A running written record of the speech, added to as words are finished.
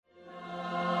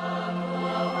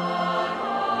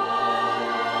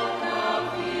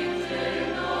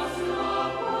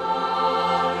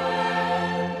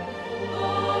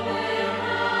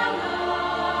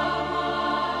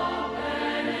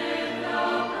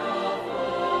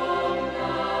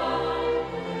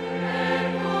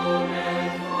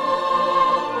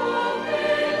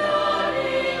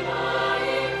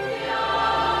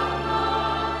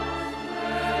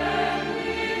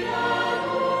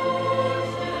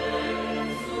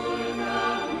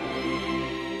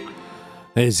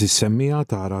Eżis semmija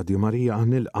ta' Radju Marija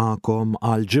nilqakom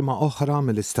għal ġimgħa oħra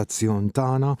mill-istazzjon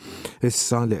tagħna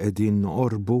issa li qegħdin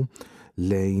noqorbu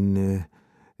lejn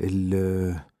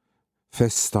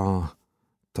il-festa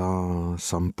ta'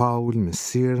 San Pawl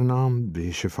missierna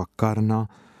biex ifakkarna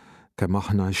kemm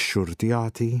aħna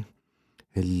x-xurtjati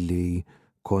illi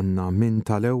konna minn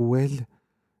tal-ewwel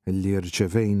illi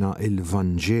rċevejna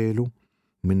il-Vanġelu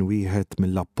minn wieħed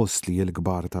mill-Apostli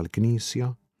l-kbar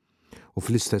tal-Knisja. U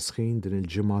fl-istess ħin din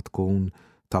il-ġimgħa tkun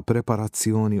ta'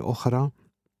 preparazzjoni oħra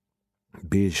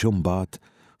biex imbagħad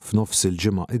f'nofs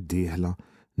il-ġimgħa d-dieħla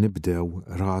nibdew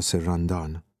ras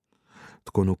ir-Randan.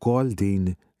 Tkun ukoll din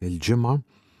il-ġimgħa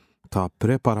ta'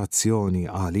 preparazzjoni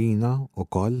għalina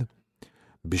ukoll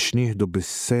biex nieħdu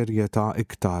bis-serjetà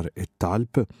iktar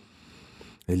it-talb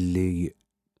illi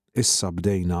issa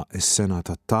bdejna s-sena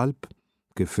tat-talb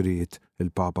kif ried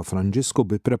il-Papa Franġisku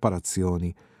bi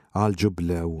preparazzjoni għal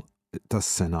ġublew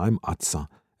tas-sena imqazza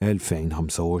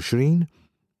 2025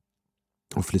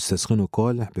 u fl-istess ħin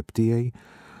ukoll ħbib tiegħi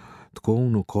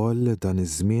tkun ukoll dan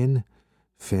iż-żmien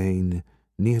fejn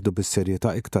nieħdu bis-serjetà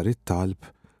iktar it-talb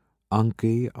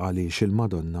anki għaliex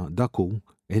il-Madonna daku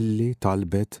illi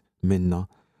talbet minna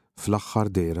fl-aħħar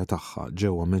dejra tagħha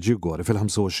ġewwa Meġigori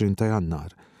fil-25 ta'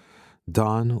 Jannar.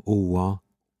 Dan huwa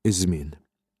iż-żmien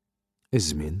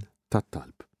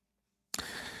tat-talb.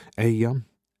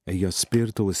 Ejja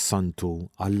Spiritu s-Santu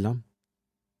Alla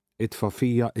itfa'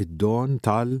 fija id-don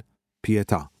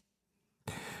tal-pjetà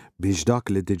biex dak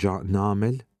li diġà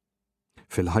nagħmel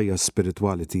fil-ħajja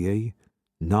spiritwali tiegħi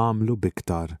nagħmlu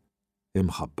biktar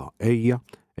imħabba.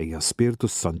 Ejja Spiritu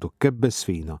s-Santu kebbes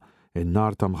fina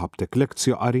in-nar ta' mħabbtek.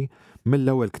 Lectio qari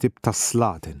mill-ewwel ktieb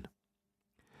tas-Slatin.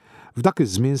 F'dak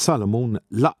iż-żmien Salomon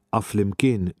laqqa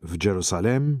flimkien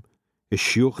f'Ġerusalemm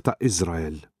ix-xjugħ ta'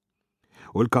 Iżrael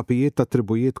u l-kapijiet ta'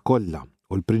 tribujiet kollha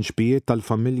u l-prinċpijiet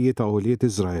tal-familji ta' Għoliet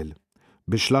Iżrael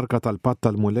biex l-arka tal-patt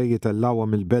tal-mulej jitellawha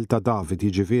mill-belt ta' David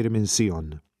jiġifieri minn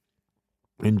Sion.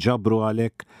 Inġabru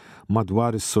għalhekk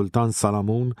madwar is-Sultan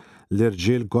Salomon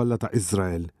l-irġiel kollha ta'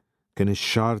 Iżrael. Kien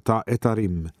ix-xahar ta'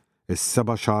 Etarim,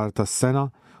 is-seba' xahar tas-sena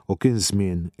u kien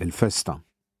żmien il-festa.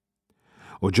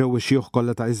 U ġew ix-xjuħ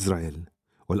kollha ta' Iżrael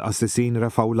u l-qassisin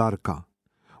refgħu l-arka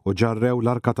u ġarrew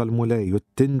l-arka tal-mulej u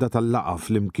t-tinda tal-laqa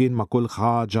flimkien ma' kull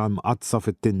ħaġa mqazza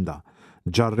fit-tinda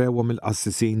ġarrewhom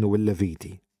il-qassisin u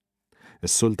l-Leviti.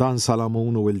 Is-Sultan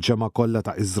Salomon u l-ġema kollha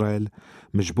ta' Iżrael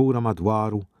miġbura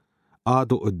madwaru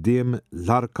għadu quddiem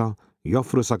l-arka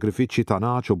joffru sagrifiċċji ta'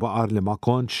 naċ u baqar li ma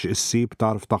kontx issib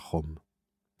tarf tagħhom.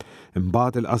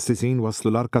 Imbagħad il-qassisin waslu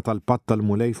l-arka tal-patt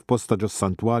tal-mulej f'posta ġo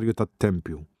s-santwarju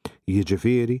tat-tempju,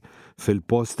 jiġifieri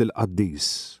fil-post il-qaddis,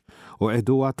 u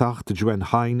qegħduha taħt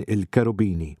ġwenħajn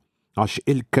il-kerubini, għax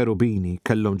il-kerubini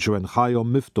kellhom ġwenħajhom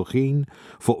miftuħin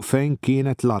fuq fejn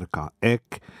kienet l-arka,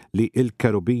 hekk li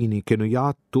il-kerubini kienu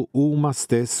jagħtu huma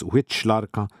stess wiċċ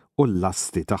l-arka u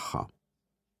l-lasti tagħha.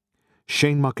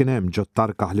 Xejn ma kien hemm ġo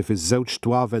t-tarka li fiż-żewġ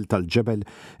twavel tal-ġebel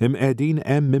imqegħdin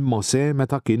hemm minn Mosè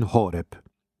meta kien ħoreb.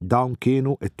 Dawn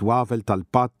kienu it-twavel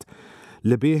tal-patt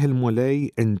li bih il-mulej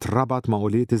intrabat ma'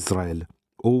 Għoliet Iżrael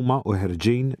huma u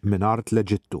ħerġin minn art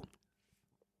l-Eġittu.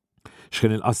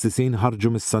 X'kien il-qassisin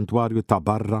ħarġu mis-santwarju ta'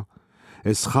 barra,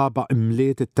 isħaba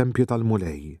imliet it-tempju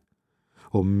tal-mulej.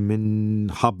 U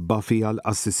minħabba fija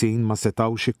l-qassisin ma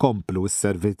setawx ikomplu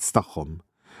s-servizz tagħhom,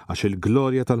 għax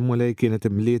il-glorja tal-mulej kienet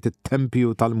imliet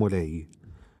it-tempju tal-mulej.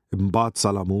 Imbagħad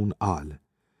Salomon qal: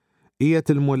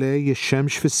 qiegħed il-mulej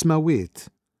jixxemx fis-smawiet,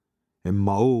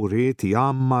 imma hu ried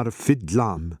jammar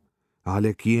fid-dlam,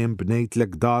 għalhekk jien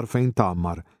bnejtlek dar fejn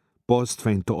tagħmar, post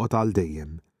fejn toqgħod għal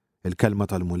dejjem. Il-kelma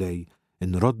tal-mulej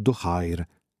inroddu ħajr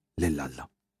lil Alla.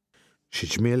 Xi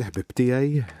ġmiel ħbib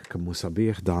tiegħi kemm hu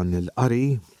sabiħ dan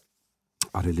il-qari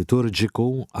liturġiku,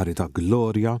 qari ta'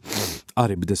 glorja,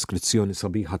 qari b'deskrizzjoni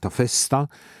sabiħa ta' festa,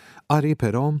 qari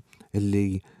però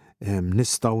illi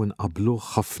nistgħu nqabluh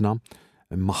ħafna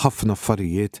ma' ħafna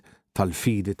affarijiet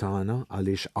tal-fidi tagħna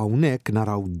għaliex hawnhekk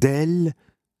naraw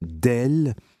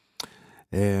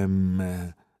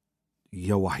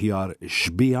jew aħjar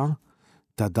xbija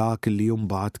ta' dak li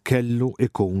mbagħad kellu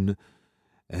ikun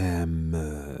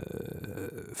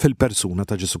fil-persuna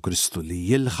ta' Ġesu Kristu li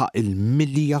jilħaq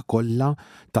il-milja kollha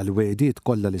tal-wegħdiet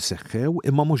kollha li seħħew,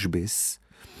 imma mhux biss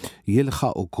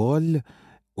jilħaq ukoll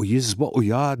u jisboq u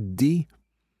jgħaddi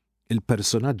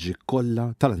il-personaġġi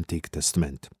kollha tal-Antik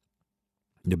Testament.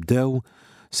 Nibdew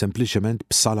sempliċement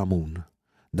b'Salomon.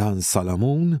 Dan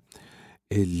Salomon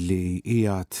illi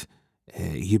qiegħed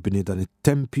jibni dan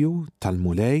it-tempju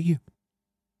tal-mulej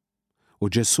u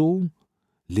Ġesu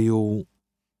li hu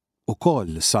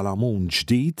ukoll Salomon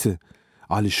ġdid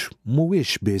għaliex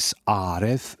mhuwiex biss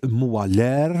għaref huwa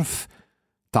l-erf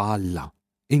ta' Alla,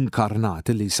 inkarnat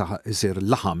li isir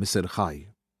laħam, isir ħaj.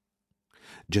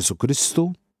 Ġesu Kristu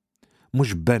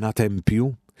mhux bena tempju,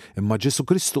 imma Ġesu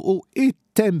Kristu hu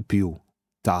it-tempju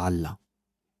ta' Alla.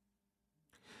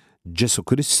 Ġesu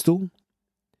Kristu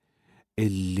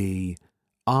illi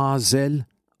għażel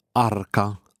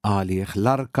arka għalih,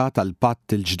 l-arka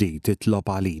tal-patt il-ġdid itlob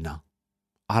għalina.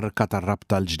 Arka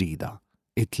tar-rabta l-ġdida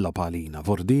itlob għalina.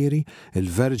 Vordieri,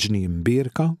 il-Verġni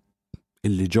mbirka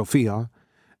illi ġo fiha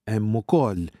hemm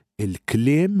ukoll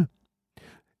il-kliem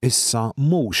issa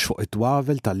mhux fuq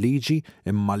it-twavel tal-liġi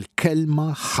imma l-kelma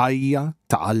ħajja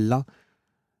ta' Alla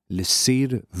li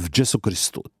ssir f'Ġesu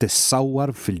Kristu,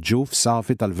 tissawwar fil-ġuf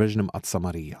safi tal-Verġni mqaddsa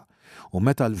Marija. U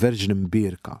meta l-Verġni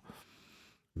mbirka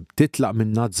titlaq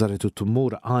minn Nażaret u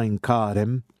tmur għajn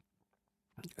Karem,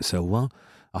 sewwa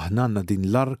aħna għandna din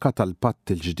l-arka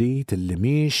tal-patt il-ġdid illi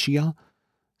miexja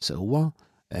sewwa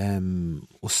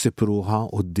u ssipruha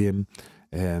quddiem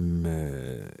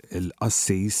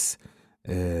il-qassis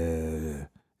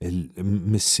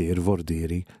il-missier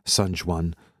Vordieri San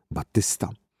Ġwan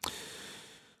Battista.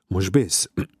 Mhux biss,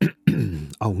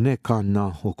 hawnhekk għandna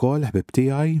wkoll ħbib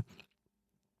tiegħi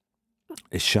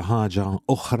xi ħaġa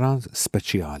oħra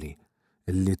speċjali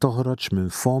illi toħroġ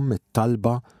minn fomm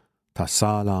it-talba ta'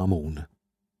 Salamun.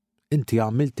 Inti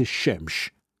għamilt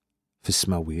ix-xemx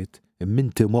fis-smawiet, imma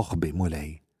inti moħħbi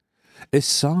mulej.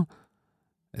 Issa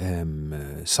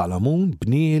Salamun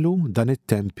bnielu dan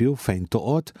it-tempju fejn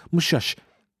toqgħod mhux għax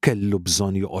kellu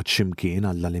bżonn joqgħod x'imkien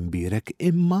Alla l-imbierek,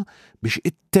 imma biex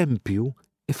it-tempju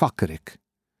ifakrek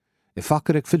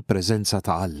fil-preżenza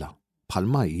ta' Alla.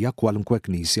 Bħalma hija kwalunkwe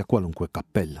knisja, kwalunkwe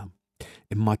kappella.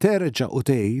 Imma terġa' u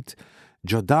tgħid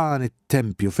ġo dan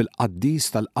it-tempju fil-qaddis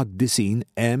tal-qaddisin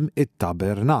hemm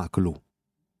it-tabernaklu.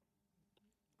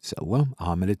 Sewwa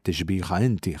għamel it-tixbiħa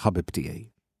inti ħabib tiegħi.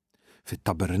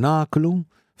 Fit-tabernaklu,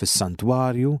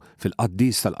 fis-santwarju,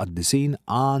 fil-qaddis tal-qaddisin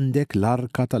għandek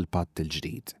l-arka tal-patt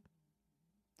il-ġdid.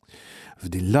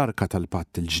 F'din l-arka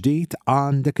tal-patt il-ġdid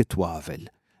għandek it-twavel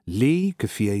li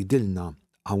kif jgħidilna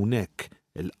hawnhekk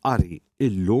il-qari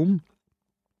illum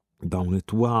dawn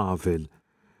it-twavel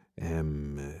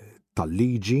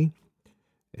tal-liġi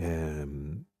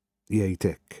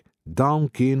jgħidlek dawn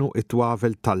kienu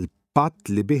it-twavel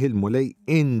tal-patt li bih il-mulej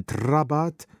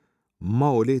intrabat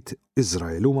mawlid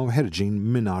Iżrael huma ħerġin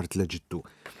minn art l-Eġittu.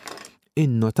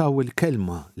 Innotaw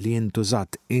il-kelma li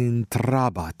jintużat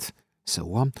intrabat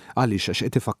sewwa għaliex għax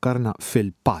qed ifakkarna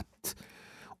fil-patt.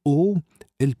 U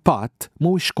il-patt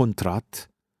mhuwiex kontratt.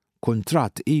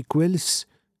 Contract equals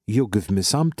you give me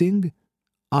something,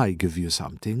 I give you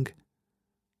something.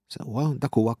 Sewwa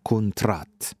dak huwa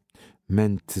kontratt.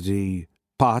 Mentri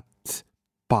patt,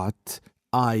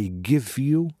 I give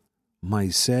you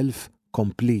myself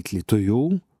completely to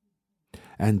you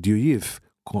and you give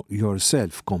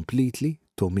yourself completely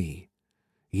to me.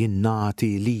 Jien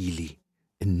nagħti lili,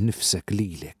 innifsek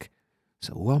lilek.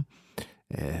 Sewwa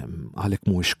għalhekk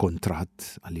mhuwiex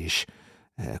kontratt għaliex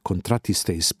kontratt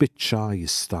jista' jispiċċa,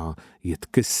 jista'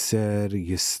 jitkisser,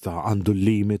 jista' għandu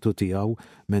l-limitu tiegħu,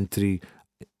 mentri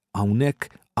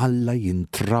hawnhekk Alla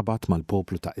jintrabat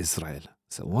mal-poplu ta' Iżrael.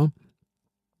 Sewwa?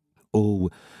 U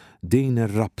din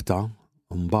ir-rabta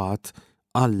mbagħad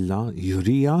Alla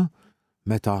jurija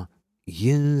meta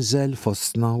jinżel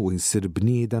fostna u jinsir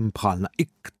bniedem bħalna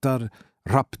iktar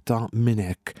rabta minn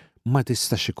hekk ma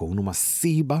tistax ikun u ma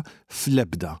ssiba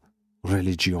fl-ebda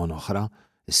reliġjon oħra.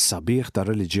 Is-sabiħ ta'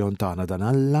 reliġjon tagħna dan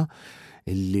Alla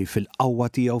illi fil-qawwa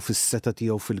tiegħu, fis-seta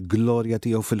tiegħu, fil-glorja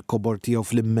tiegħu, fil-kobor tiegħu,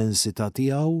 fl-immensità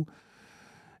tiegħu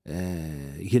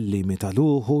jillimita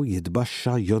luħu,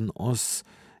 jitbaxxa, jonqos,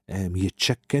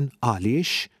 jiċċekken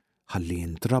għaliex ħalli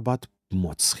jintrabat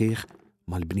b'mod sħiħ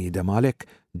mal-bniedem għalhekk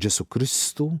Ġesu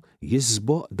Kristu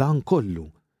jisboq dan kollu,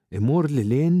 imur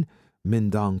lilien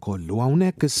minn dan kollu.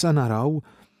 Hawnhekk issa naraw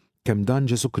kemm dan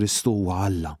Ġesu Kristu huwa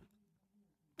Alla.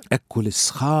 Ekku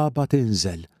l-sħaba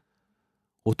tinżel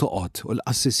u toqgħod u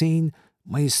l-qassisin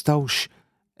ma jistawx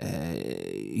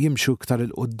jimxu iktar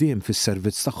il-qoddim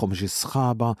fis-servizz tagħhom xi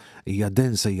sħaba hija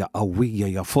densa, hija qawwija,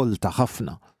 hija folta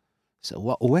ħafna.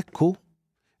 Sewwa u ekku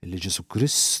li Ġesu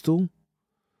Kristu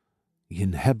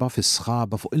jinħeba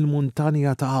fis-sħaba fuq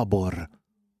il-muntanja ta' Abor.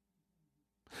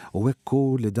 U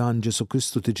ekku li dan Ġesu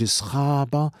Kristu tiġi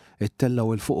sħaba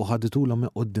ittellaw il-fuq u ħaditulhom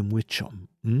qudiem wiċċhom.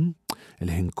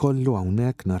 Il-ħin kollu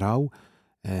hawnhekk naraw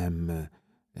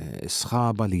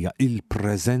sħaba li hija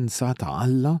il-preżenza ta'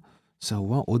 Alla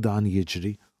sewwa u dan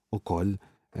jiġri wkoll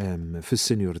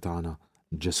fis-Sinjur tagħna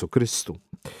Ġesu Kristu.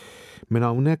 Minn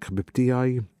hawnhekk ħbib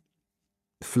tiegħi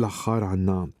fl-aħħar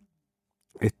għandna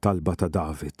it-talba ta'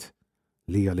 David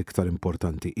li hija l-iktar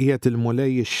importanti. Qiegħed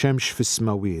il-mulej ix-xemx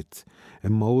fis-smawiet,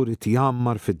 imma hu rid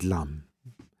jammar fid-dlam.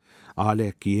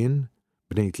 Għalhekk jien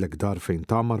bnejtlek dar fejn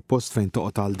tagħmar post fejn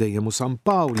toqgħod għal dejjem u San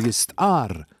Pawl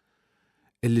jistqar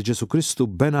illi Ġesu Kristu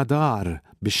bena dar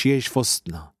biex jgħix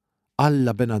fostna.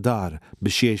 Alla bena dar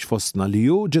biex jgħix fostna li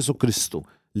hu Ġesu Kristu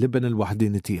li ben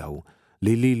il-waħdini tiegħu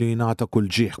li lilu jingħata kull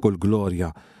ġieħ, kull glorja,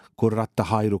 kull ratta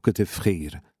ħajru kitif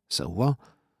ħir. Sewwa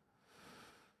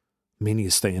min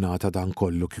jista' jingħata dan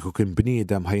kollu kieku kien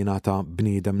bniedem ħajnata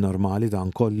bniedem normali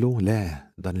dan kollu?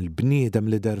 Le, dan il-bniedem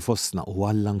li der fostna u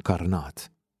Alla inkarnat.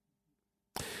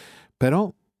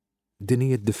 Però din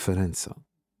hija d-differenza.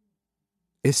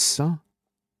 Issa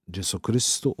Ġesu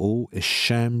Kristu hu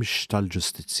x-xemx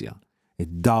tal-ġustizzja,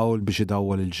 id-dawl biex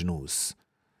idawwal il-ġnus.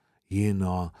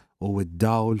 Jiena u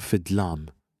id-dawl fid-dlam.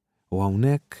 U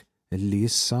hawnhekk illi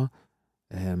issa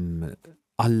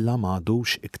Alla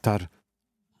m'għadux iktar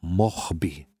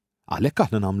moħħbi. Għalhekk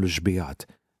aħna nagħmlu xbijat,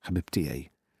 ħbib tiegħi.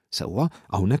 Sewwa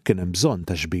hawnhekk kien hemm bżonn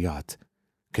ta' xbijat.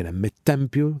 Kien hemm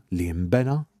it-tempju li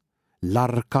jinbena,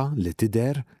 l-arka li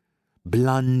tidher,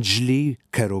 bl-anġli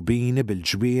kerubini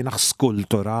bil-ġwienaħ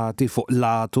skulturati fuq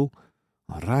latu.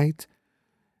 Alright?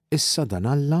 Issa dan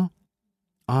Alla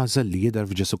għażel li jidher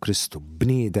f'Ġesu Kristu,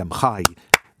 bniedem ħaj,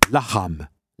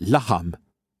 laħam,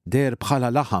 der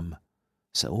bħala laħam.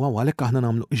 Sewwa għalhekk aħna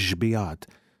nagħmlu xbijat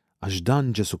għax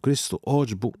dan Ġesu Kristu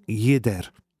oġbu jidher,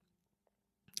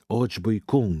 oġbu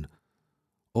jkun,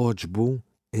 oġbu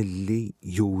illi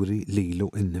juri lilu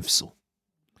innifsu.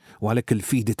 U għalhekk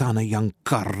il-fidi tagħna hija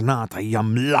inkarnata, hija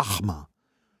mlaħma,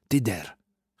 tidher,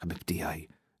 ħbib tiegħi,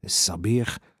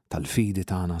 is-sabiħ tal-fidi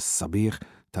tagħna, is-sabiħ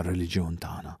tar-reliġjon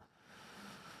tagħna.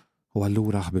 U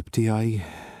allura ħbib tiegħi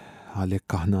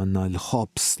għalhekk aħna għandna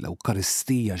l-ħobs,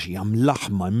 l-Ewkaristija x'hija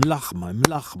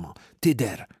mlaħma,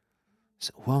 tidher.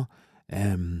 Sewwa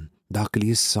dak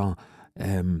li issa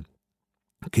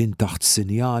kien taħt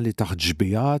sinjali, taħt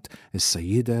ġbijat, issa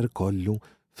jidher kollu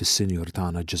fis-Sinjur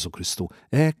tagħna Ġesu Kristu.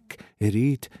 Hekk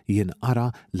irid jinqara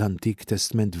l-Antik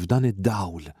Testament f'dan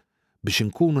id-dawl biex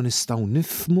inkunu nistgħu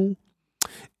nifhmu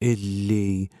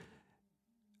illi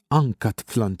anka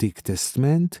fl-Antik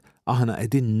Testament aħna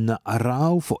qegħdin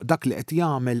naqraw fuq dak li qed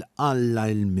jagħmel Alla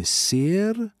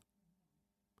l-Missier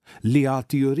li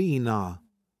għad jurina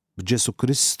b'Ġesu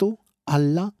Kristu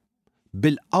Alla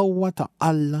bil-qawwa ta'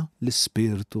 Alla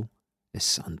l-Ispirtu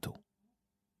is-Santu.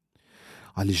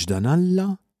 Għaliex dan Alla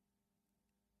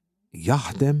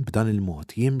jaħdem b'dan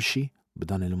il-mod, jimxi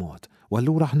b'dan il-mod. U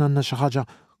allura aħna għandna xi ħaġa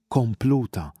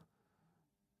kompluta.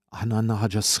 Aħna għandna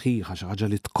ħaġa sħiħa, xi ħaġa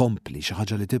li tkompli, xi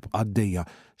ħaġa li tibqa' għaddejja,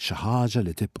 xi ħaġa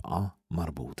li tibqa'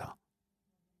 marbuta.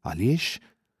 Għaliex?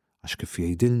 Għax kif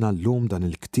jgħidilna llum dan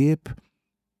il-ktieb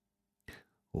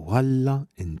u Alla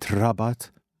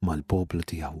intrabat mal-poplu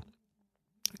tiegħu.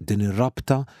 Din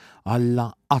ir-rabta Alla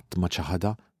qatt ma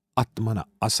ċaħada, qatt ma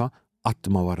naqqasa, qatt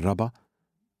ma warraba,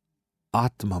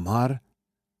 qatt ma mar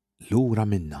lura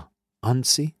minna.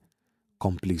 Anzi,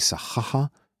 kompli saħħaħa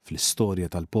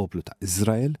fl-istorja tal-poplu ta'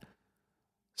 Iżrael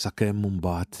sakemm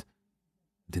mbagħad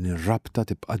din ir-rabta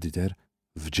tibqa' tidher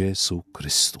f'Ġesu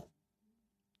Kristu.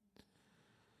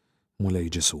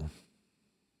 Mulej Ġesu.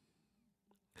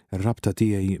 Ir-rabta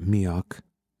tiegħi miegħek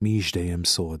mhijiex dejjem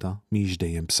soda, mhijiex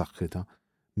dejjem b'saħħitha,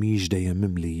 mhijiex dejjem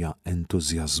mimlija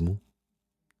entużjażmu.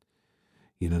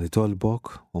 Jiena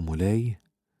nitolbok u mulej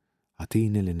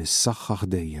għatini li nissaħħaħ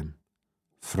dejjem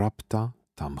f'rabta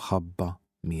ta' mħabba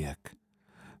miegħek,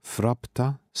 f'rabta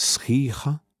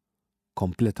sħiħa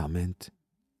kompletament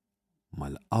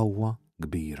mal-qawwa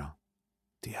kbira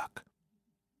tiegħek.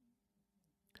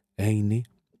 Ejni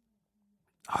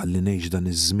ħalli ngħix dan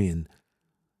iż-żmien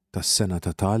tas-sena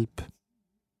ta' talb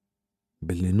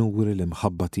billi nuri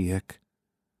l-imħabba tiegħek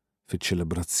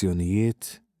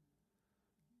fiċ-ċelebrazzjonijiet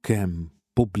kemm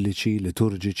pubbliċi,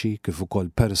 liturġiċi kif ukoll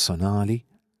personali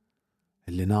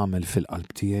illi nagħmel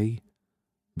fil-qalb tiegħi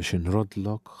biex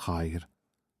inrodlok ħajr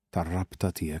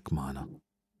tar-rabta tiegħek magħna,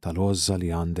 tal-għożża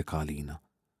li għandek għalina,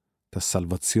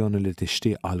 tas-salvazzjoni li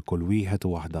tixtieq għal kull wieħed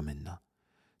u waħda minna,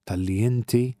 talli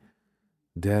inti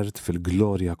dert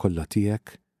fil-glorja kollha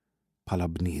tiegħek bħala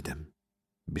bniedem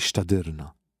biex tadirna,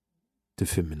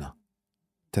 tifhimna,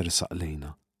 tersaq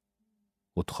lejna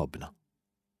u tħobbna.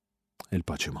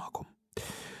 Il-paċi magħkom.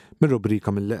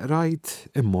 Mir-rubrika Milli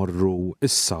Qrajt immorru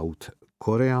is-South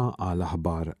Korea għal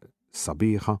aħbar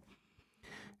sabiħa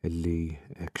illi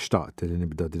xtaqt li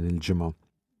nibda din il-ġimgħa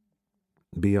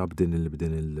bija b'din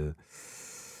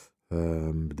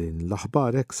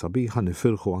l-aħbar hekk sabiħa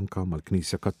nifirħu anka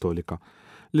mal-Knisja Kattolika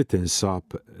li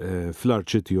tinsab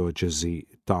fl-Arċidjoċeżi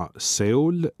ta'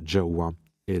 Seul ġewwa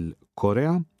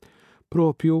il-Korea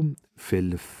propju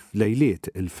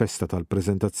fil-lejliet il-festa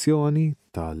tal-prezentazzjoni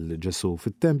tal-Ġesu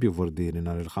fit-Tempju f'ordini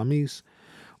nhar il-Ħamis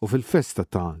u fil-festa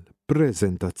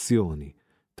tal-prezentazzjoni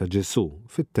ta' Ġesu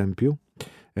fit-Tempju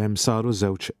saru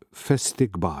żewġ festi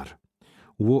kbar.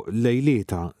 U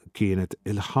lejlieta kienet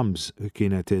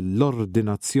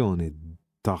l-ordinazzjoni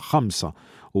ta'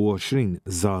 25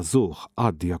 żagħżugħ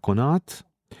għad-djakonat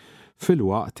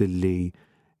fil-waqt li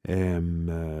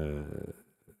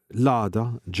l-għada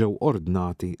ġew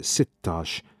ordnati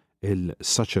 16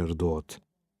 il-saċerdot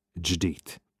ġdid.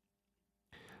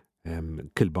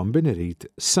 Kull bambin irid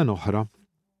sena oħra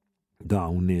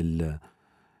dawn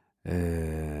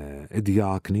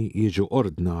il-djakni jiġu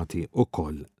ordnati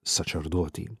ukoll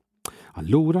saċerdoti.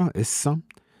 Allura issa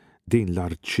din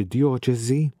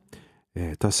l-Arċidjoċeżi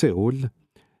ta' Sewul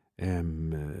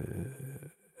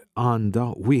għandha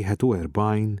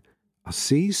 41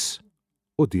 assis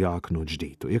u djaknu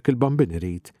ġdid. Jekk il-bambin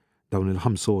irid dawn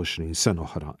il-25 sena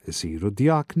oħra isiru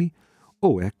djakni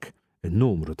u hekk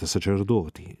in-numru ta'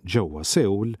 saċerdoti ġewwa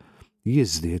Sewul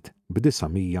jiżdied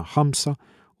b'985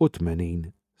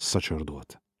 saċerdot.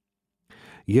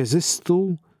 Jeżistu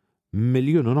 1.5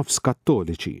 miljun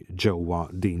kattoliċi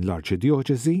ġewwa din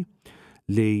l-Arċidjoċeżi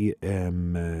li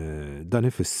dan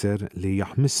ifisser li hija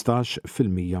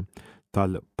 15%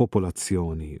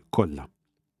 tal-popolazzjoni kollha.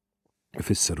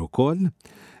 Ifisser ukoll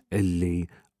illi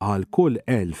għal kull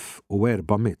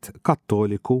 1400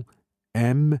 kattoliku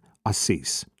hemm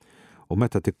assis. U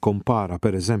meta tikkompara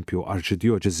pereżempju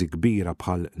arċidjoċeżi kbira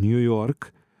bħal New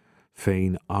York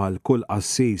fejn għal kull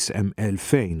assis hemm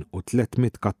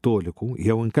 2300 kattoliku,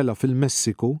 jew inkella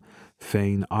fil-Messiku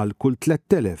fejn għal kull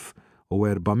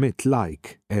 3400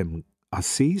 laik hemm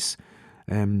assis,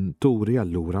 turi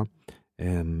allura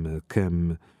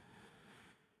kemm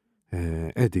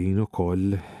qegħdin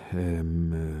ukoll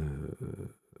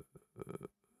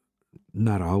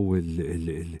naraw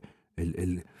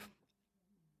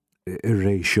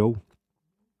il-ratio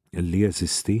li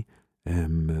jeżisti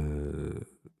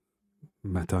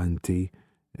meta inti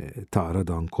tara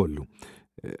dan kollu.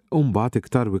 Umbagħad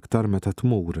iktar u iktar meta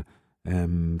tmur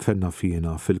fenna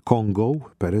fina fil-Kongo,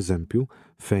 per eżempju,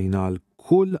 fejn għal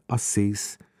kull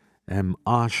assis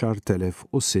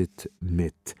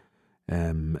 10,600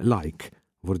 like.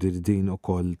 Vordi din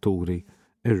ukoll turi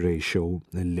ir-ratio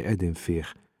li qegħdin fih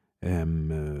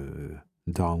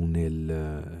dawn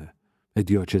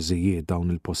il-djoċeżijiet,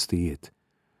 dawn il-postijiet.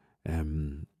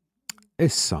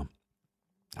 Issa,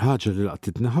 ħaġa li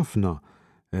laqtitni ħafna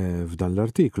f'dan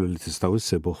l-artiklu li tistgħu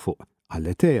issibuh fuq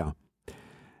Aletea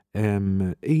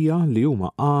hija li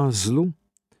huma għażlu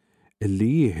li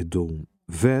jieħdu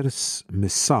vers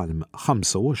mis-Salm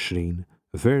 25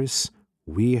 vers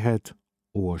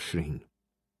 21.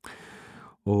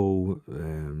 U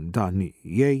dan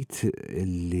jgħid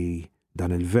li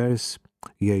dan il-vers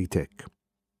jgħid hekk.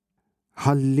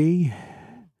 Ħalli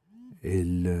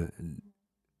il-triq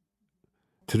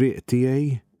tiegħi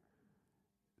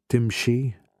timxi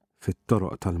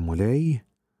fit-toroq tal-mulej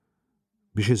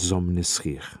biex iżommni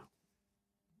sħiħ.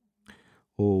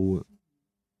 U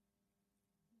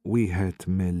wieħed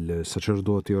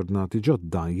mill-saċerdoti ordnati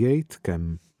ġodda jgħid kemm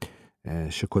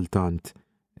xi kultant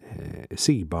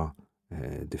siba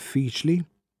diffiċli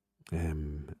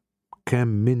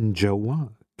kemm minn ġewwa,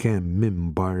 kemm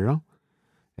minn barra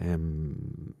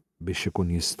biex ikun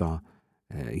jista'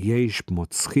 jgħix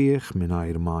b'mod sħiħ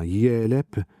mingħajr ma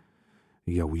jeleb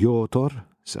jew jotor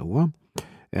sewwa.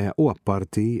 U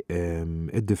apparti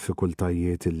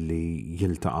id-diffikultajiet li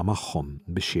jiltaqa' magħhom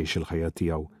biex jgħix il-ħajja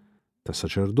tiegħu ta'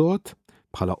 saċerdot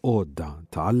bħala għodda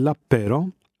ta' Alla, però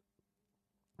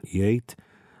jgħid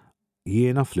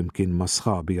jiena flimkien ma'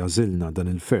 sħabi għażilna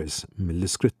dan il-vers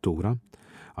mill-Iskrittura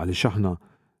għaliex aħna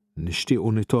nixtiequ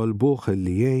nitolbuh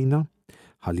li jgħinna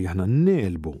ħalli aħna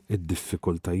nelbu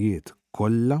id-diffikultajiet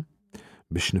kollha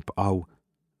biex nibqgħu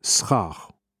sħaħ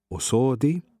u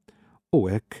sodi u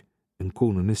hekk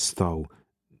nkunu nistgħu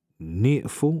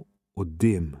nieqfu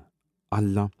quddiem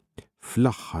Alla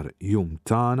fl-aħħar jum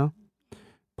tagħna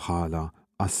bħala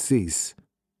assis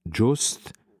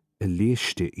ġust illi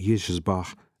jixtieq jiġbaħ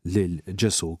lil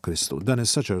Ġesu Kristu. Dan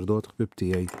is-saċerdot ħbib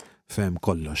tiegħi fehem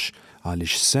kollox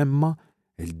għaliex semma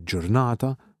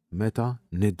il-ġurnata meta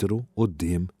nidru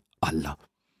quddiem Alla.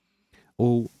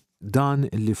 U dan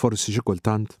illi forsi xi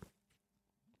kultant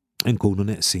nkunu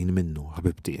neqsin minnu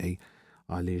ħbib tiegħi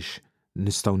għaliex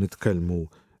nistgħu nitkellmu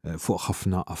fuq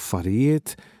ħafna affarijiet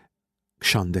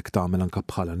x'għandek tagħmel anke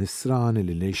bħala nisrani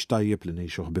li ngħix tajjeb li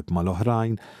ngħixu ħbieb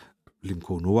mal-oħrajn li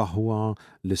nkunu waħwa,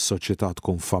 li s-soċjetà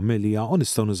tkun familja u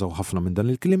nistgħu nużaw ħafna minn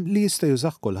dan il-kliem li jista'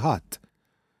 jużah kulħadd.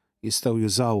 Jistgħu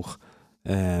jużawh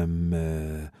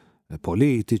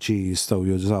politiċi, jistgħu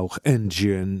jużawh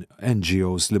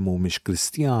NGOs li mhumiex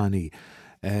Kristjani,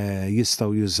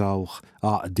 jistgħu jużawh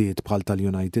għaqdiet bħal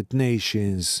tal-United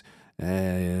Nations,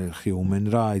 Human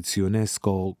Rights,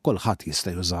 UNESCO, kulħadd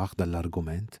jista' jużah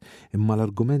dal-argument. Imma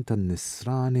l-argument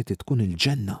tan-Nisrani tkun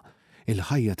il-ġenna,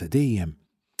 il-ħajja ta' dejjem.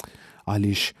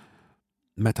 Għaliex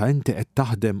meta inti qed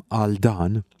taħdem għal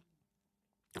dan,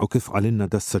 u kif għalinna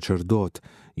das-saċerdot,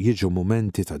 jiġu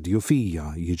momenti ta'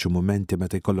 djufija, jiġu momenti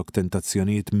meta jkollok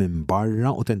tentazzjonijiet minn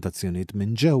barra u tentazzjonijiet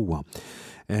minn ġewwa.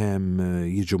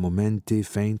 Jiġu momenti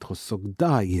fejn tħossok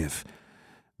dajjef.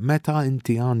 Meta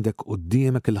inti għandek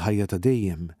quddiemek il-ħajja ta'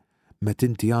 dejjem, meta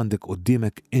inti għandek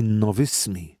quddiemek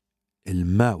in-novismi,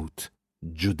 il-mewt,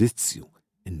 ġudizzju,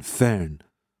 infern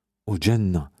u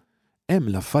ġenna, hemm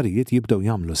l-affarijiet jibdew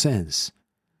jagħmlu sens.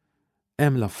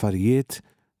 Hemm l-affarijiet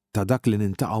ta' dak li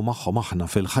nintaqgħu magħhom aħna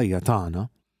fil-ħajja tagħna,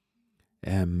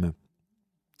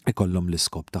 ikollhom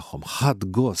l-iskop tagħhom. Ħadd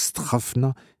gost ħafna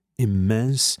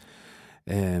immens,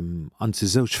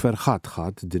 anzi żewġ ferħat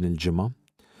ħadd din il-ġimgħa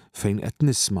fejn qed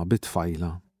nisma'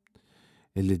 bitfajla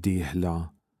illi dieħla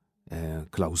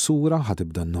klawsura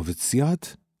ħatibda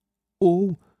n-novizzjat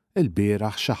u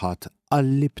l-bieraħ xi ħadd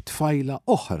qalli b'tfajla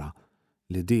oħra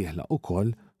li dieħla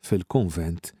wkoll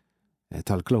fil-kunvent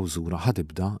tal-klawżura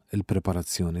ħatibda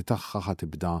il-preparazzjoni tagħha,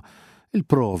 ħatibda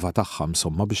il-prova tagħha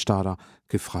insomma biex tara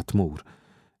kif ħatmur.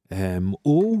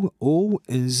 U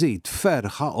nżid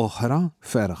ferħa oħra,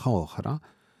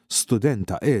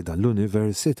 studenta qiegħda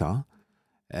l-università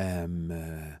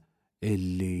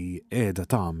illi qiegħda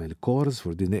tagħmel kors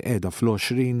fuq din qiegħda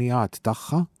fl-20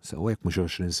 tagħha, sewwek mhux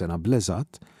 20 sena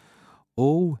bleżat,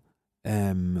 u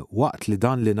waqt li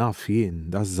dan li naf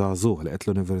jien da żagħżugħ li qed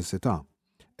l-università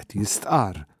qed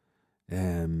jistqar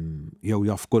jew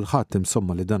jaf kulħadd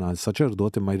insomma li dan għal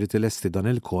saċerdot imma jrid ilesti dan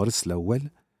il-kors l-ewwel,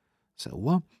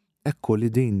 sewwa ekku li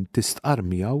din tistqar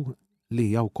miegħu li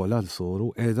hija wkoll għal soru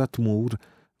qiegħda tmur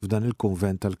f'dan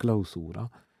il-kunvent tal-klawsura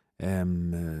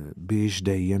biex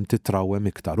dejjem titrawhem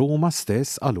iktar. Huma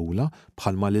stess qalula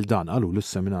bħalma lil dan qalulu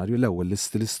s-seminarju l-ewwel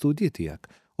l-istudji tiegħek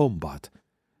u mbagħad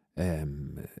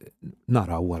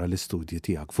naraw wara l-istudji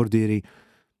tiegħek. Fordieri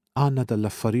għandna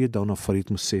dal-affarijiet dawn affarijiet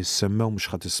mhux se jissemmew mhux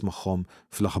ħadd tismagħhom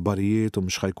fl-aħbarijiet u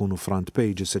mhux ħajkunu front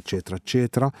pages, eċetera,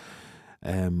 eċetera.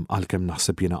 Għalkemm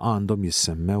naħseb jiena għandhom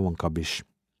jissemmew anke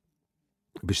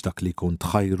biex dak li jkun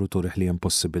tħajru turiħ li hemm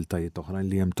possibiltajiet oħrajn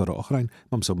li hemm toroq oħrajn,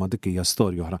 ma insomma dik hija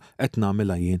storja oħra qed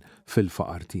nagħmilha jien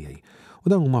fil-faqar tiegħi.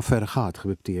 U dawn huma ferħat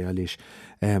ħbib tiegħi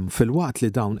għaliex fil-waqt li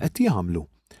dawn qed jagħmlu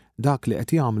dak li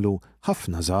qed jagħmlu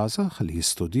ħafna żgħażagħ li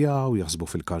jistudjaw, jaħsbu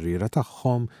fil-karriera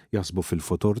tagħhom, jaħsbu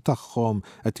fil-futur tagħhom,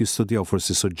 qed jistudjaw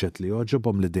forsi suġġett li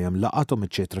jogħġobhom li dejjem laqathom,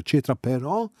 eċetera, eċetera,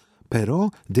 però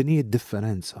din hi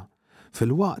d-differenza.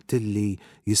 Fil-waqt li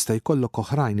jista' jkollok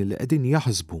oħrajn li qegħdin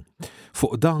jaħsbu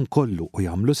fuq dan kollu u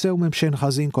jagħmlu sew m'hemm xejn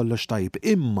ħażin kollox tajjeb,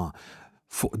 imma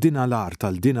fuq din l-art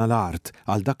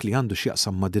għal dak li għandu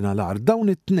x'jaqsam ma' din l-art, dawn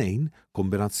it-tnejn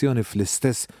kombinazzjoni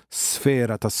fl-istess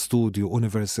sfera ta' studju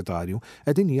universitarju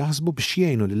qegħdin jaħsbu biex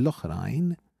jgħinu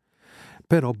lill-oħrajn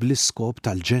però bl-iskop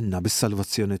tal-ġenna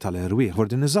bis-salvazzjoni tal-erwieħ.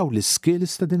 Fordi nużaw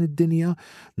l-skills ta' din id-dinja,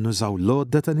 nużaw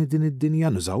l-odda ta' din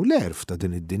id-dinja, nużaw l-erf ta'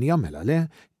 din id-dinja mela le,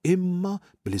 imma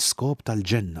bl-iskop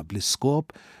tal-ġenna,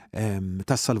 bl-iskop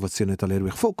tas-salvazzjoni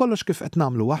tal-erwieħ. Fuq kollox kif qed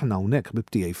nagħmlu aħna hawnhekk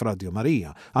bibtijaj f'Radju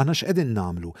Marija, aħna x'qegħdin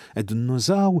nagħmlu? Qegħdin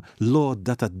nużaw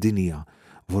l-odda tad-dinja.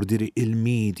 Vordiri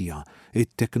il-medja,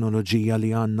 il-teknoloġija li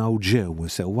għanna u ġew,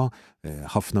 sewa,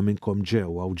 ħafna minnkom ġew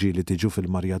għaw ġili tiġu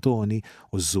fil-marjatoni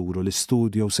u żżuru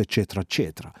l-studios, eccetera,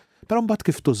 eccetera. Però mbagħad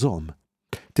kif tużom?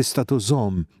 Tista'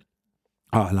 tużom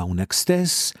għala hawnhekk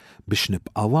stess biex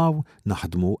nibqgħu hawn,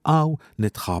 naħdmu hawn,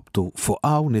 nitħabtu fuq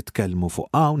hawn, nitkellmu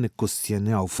fuq hawn,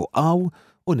 nikkustjenjaw fuq hawn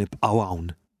u nibqgħu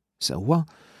hawn. Sewwa?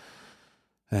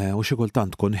 U xi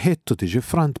kultant tkun ħitt u tiġi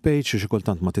front page, u xi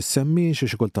kultant ma tissemmix, u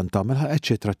xi kultant tagħmelha,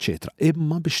 eċetera, eċetera.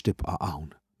 Imma biex tibqa' hawn.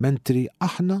 Mentri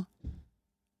aħna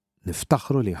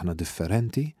niftaħru li aħna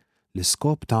differenti,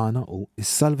 l-iskop tagħna u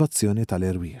s-salvazzjoni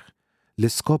tal-erwieħ.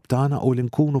 L-iskop tagħna u li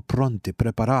nkunu pronti,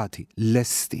 preparati,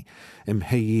 lesti,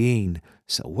 imħejjin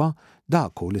sewwa,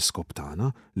 dak hu l-iskop tagħna.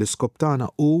 L-iskop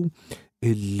tagħna hu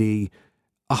illi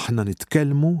aħna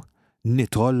nitkellmu,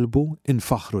 nitolbu,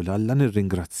 infaħru l-Alla,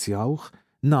 nirringrazzjawh,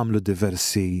 namlu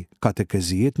diversi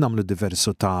katekeżijiet, namlu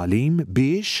diversu tagħlim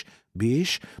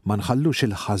biex ma nħallux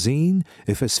il-ħażin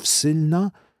ifes fsilna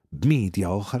b'midja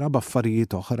oħra,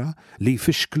 b'affarijiet oħra li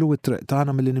jfixklu t-triq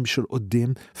tagħna milli nimxu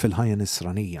l-qudiem fil-ħajja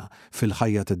nisranija,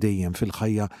 fil-ħajja ta' dejjem,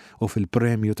 fil-ħajja u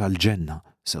fil-premju tal-ġenna.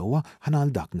 Sewwa, ħana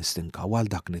għal dak nistinkaw,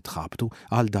 għal dak nitħabtu,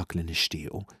 għal dak li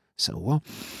nixtiequ. Sewwa,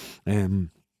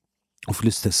 u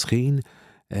fl-istess ħin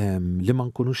li ma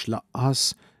nkunux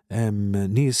laqqas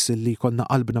nies li konna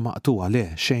qalbna maqtuwa, le,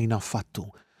 xejn affattu.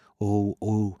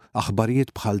 U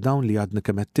aħbarijiet bħal dawn li għadni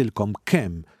kemettilkom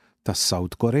kemm tas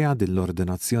South Korea din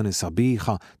l-ordinazzjoni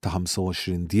sabiħa ta'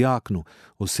 25 diaknu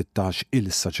u 16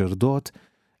 il-saċerdot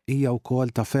hija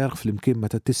wkoll ta' ferħ flimkien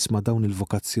meta tisma' dawn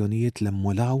il-vokazzjonijiet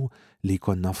l-emmulaw li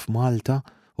konna f'Malta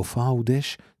u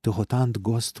f'Għawdex tieħu tant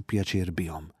gost u pjaċir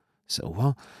bihom.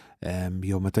 Sewwa,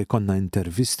 jew meta jkollna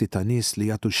intervisti ta' nies li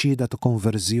jagħtu xhieda ta'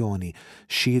 konverżjoni,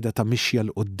 xhieda ta' mixja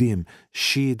l qudiem,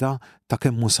 xhieda ta'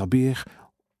 kemmu sabiħ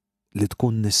li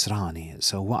tkun nisrani,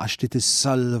 sewwa għax tit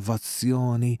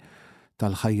is-salvazzjoni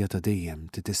tal-ħajja ta' dejjem,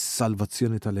 tit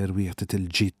is-salvazzjoni tal-irwieħ, tit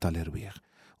il-ġid tal-irwieħ.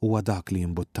 Huwa dak li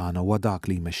jimbuttana, huwa dak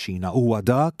li jmexxina, huwa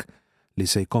dak li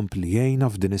se jkompli jgħinna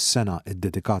f'din is-sena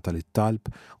id-dedikata lit-talb,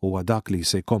 huwa dak li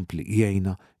se jkompli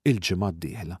jgħinna il-ġimgħa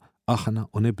d-dieħla. Aħna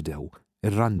u nibdew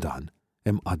ir-Randan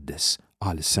imqaddes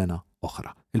għal sena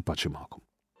oħra. Il-paċi magħkom.